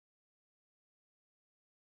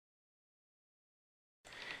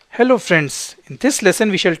Hello friends, in this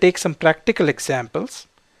lesson we shall take some practical examples.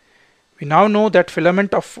 We now know that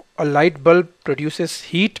filament of a light bulb produces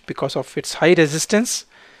heat because of its high resistance.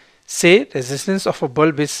 Say resistance of a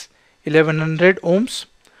bulb is 1100 ohms.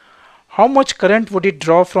 How much current would it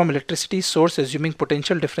draw from electricity source assuming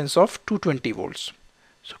potential difference of 220 volts?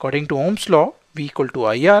 So according to Ohm's law, V equal to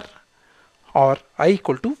IR or I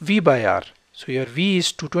equal to V by R. So here V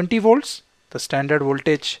is 220 volts, the standard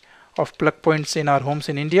voltage of plug points in our homes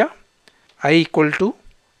in India. I equal to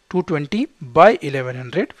 220 by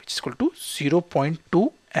 1100, which is equal to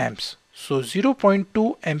 0.2 amps. So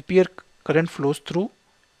 0.2 ampere current flows through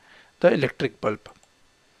the electric bulb.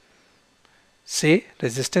 Say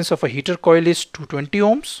resistance of a heater coil is 220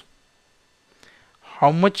 ohms.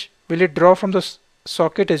 How much will it draw from the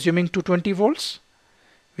socket assuming 220 volts?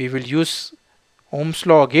 We will use Ohm's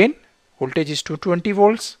law again. Voltage is 220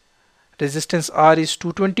 volts. Resistance R is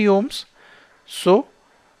 220 ohms. So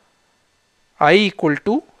I equal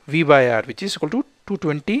to V by R, which is equal to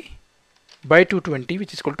 220 by 220,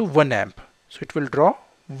 which is equal to 1 amp. So it will draw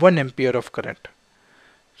 1 ampere of current.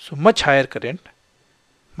 So much higher current,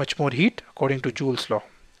 much more heat according to Joule's law.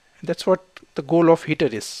 And that's what the goal of heater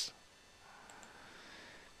is.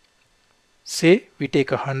 Say we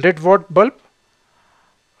take a 100-watt bulb.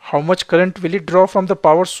 How much current will it draw from the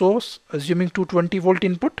power source assuming 220 volt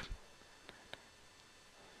input?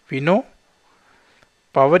 We know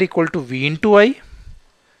power equal to V into I.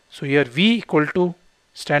 So here V equal to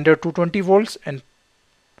standard 220 volts and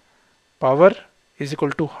power is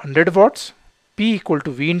equal to 100 watts. P equal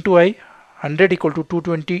to V into I. 100 equal to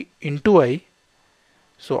 220 into I.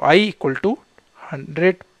 So I equal to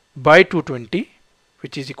 100 by 220,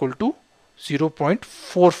 which is equal to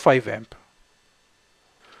 0.45 amp.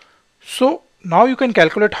 So now you can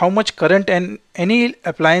calculate how much current any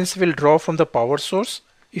appliance will draw from the power source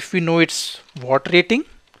if we know its watt rating,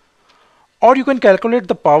 or you can calculate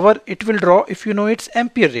the power it will draw if you know its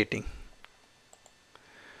ampere rating.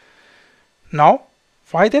 Now,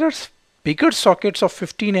 why there are bigger sockets of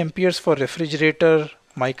 15 amperes for refrigerator,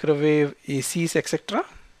 microwave, ACs, etc.?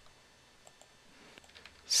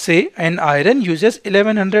 Say an iron uses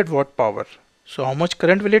 1100 watt power. So how much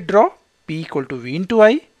current will it draw? P equal to V into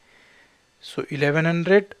I. So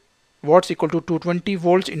 1100 watts equal to 220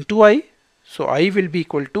 volts into I. So I will be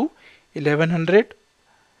equal to 1100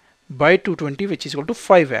 by 220, which is equal to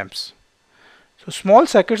 5 amps. So small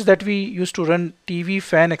sockets that we use to run TV,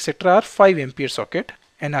 fan, etc. are 5 ampere socket,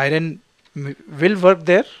 and iron will work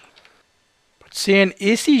there. But say an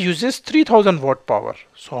AC uses 3000 watt power.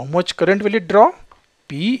 So how much current will it draw?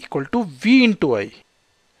 P equal to V into I.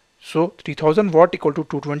 So 3000 watt equal to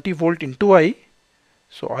 220 volt into I.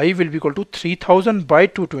 So I will be equal to 3000 by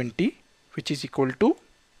 220, which is equal to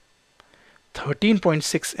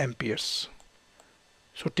 13.6 amperes.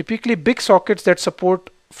 So typically big sockets that support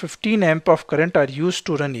 15 amp of current are used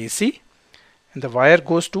to run AC, and the wire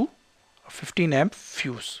goes to a 15 amp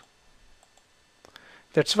fuse.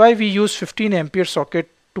 That's why we use 15 ampere socket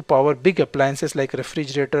to power big appliances like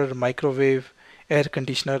refrigerator, microwave, air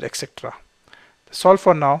conditioner, etc. That's all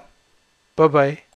for now. Bye bye.